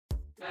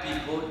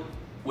People,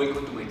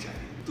 welcome to my channel.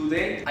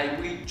 Today I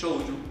will show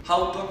you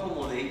how to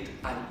accommodate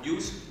and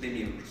use the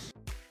mirrors.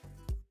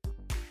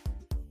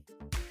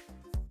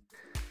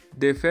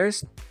 The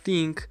first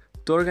thing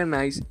to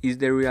organize is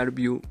the rear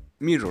view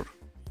mirror.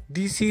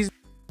 This is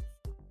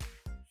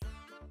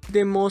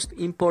the most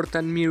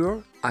important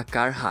mirror a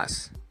car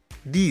has.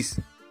 This,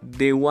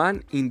 the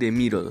one in the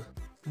middle.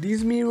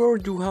 This mirror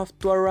you have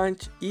to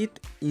arrange it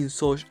in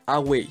such a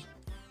way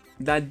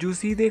that you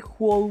see the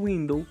whole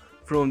window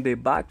from the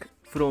back,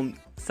 from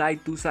side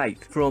to side,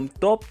 from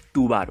top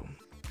to bottom.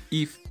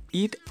 If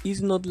it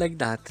is not like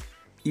that,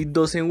 it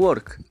doesn't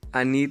work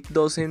and it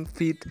doesn't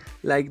fit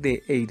like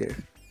the other.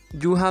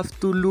 You have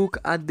to look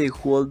at the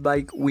whole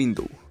bike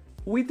window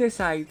with the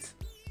sides,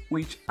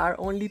 which are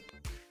only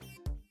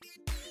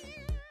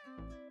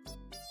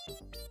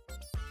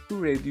to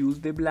reduce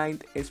the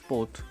blind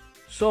spot,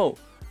 so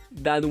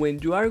that when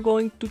you are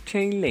going to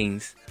change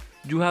lanes,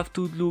 you have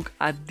to look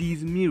at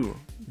this mirror.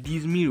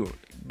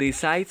 The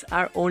sides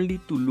are only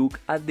to look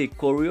at the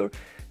corridor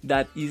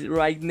that is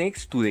right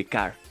next to the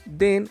car.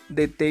 Then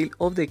the tail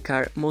of the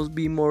car must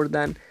be more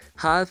than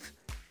half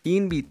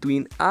in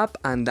between up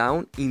and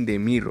down in the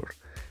mirror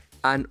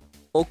and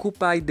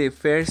occupy the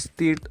first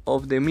third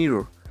of the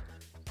mirror.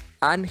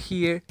 And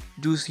here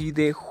you see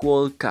the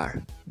whole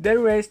car. The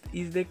rest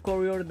is the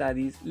corridor that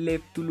is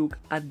left to look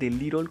at the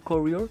little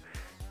corridor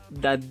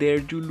that there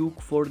you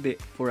look for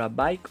a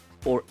bike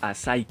or a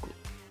cycle.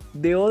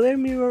 The other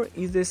mirror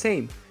is the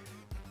same.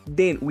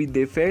 Then with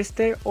the first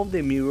third of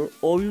the mirror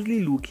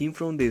obviously looking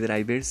from the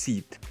driver's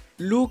seat.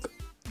 Look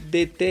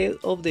the tail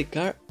of the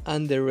car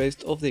and the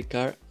rest of the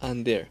car,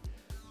 and there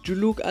you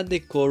look at the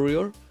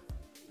corridor,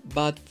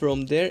 but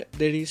from there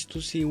is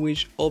to see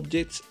which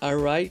objects are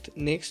right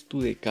next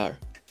to the car.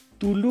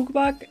 To look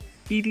back,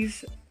 it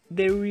is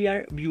the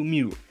rear view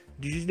mirror.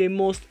 This is the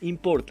most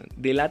important.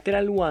 The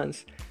lateral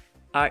ones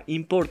are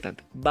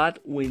important, but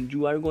when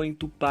you are going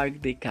to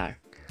park the car.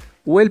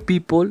 Well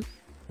people,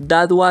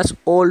 that was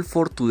all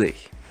for today.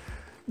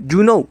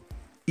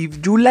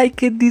 If you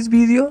liked this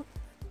video,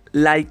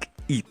 like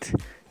it,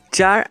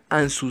 share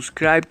and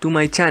subscribe to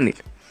my channel.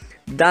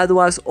 That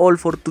was all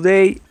for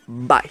today.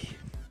 Bye.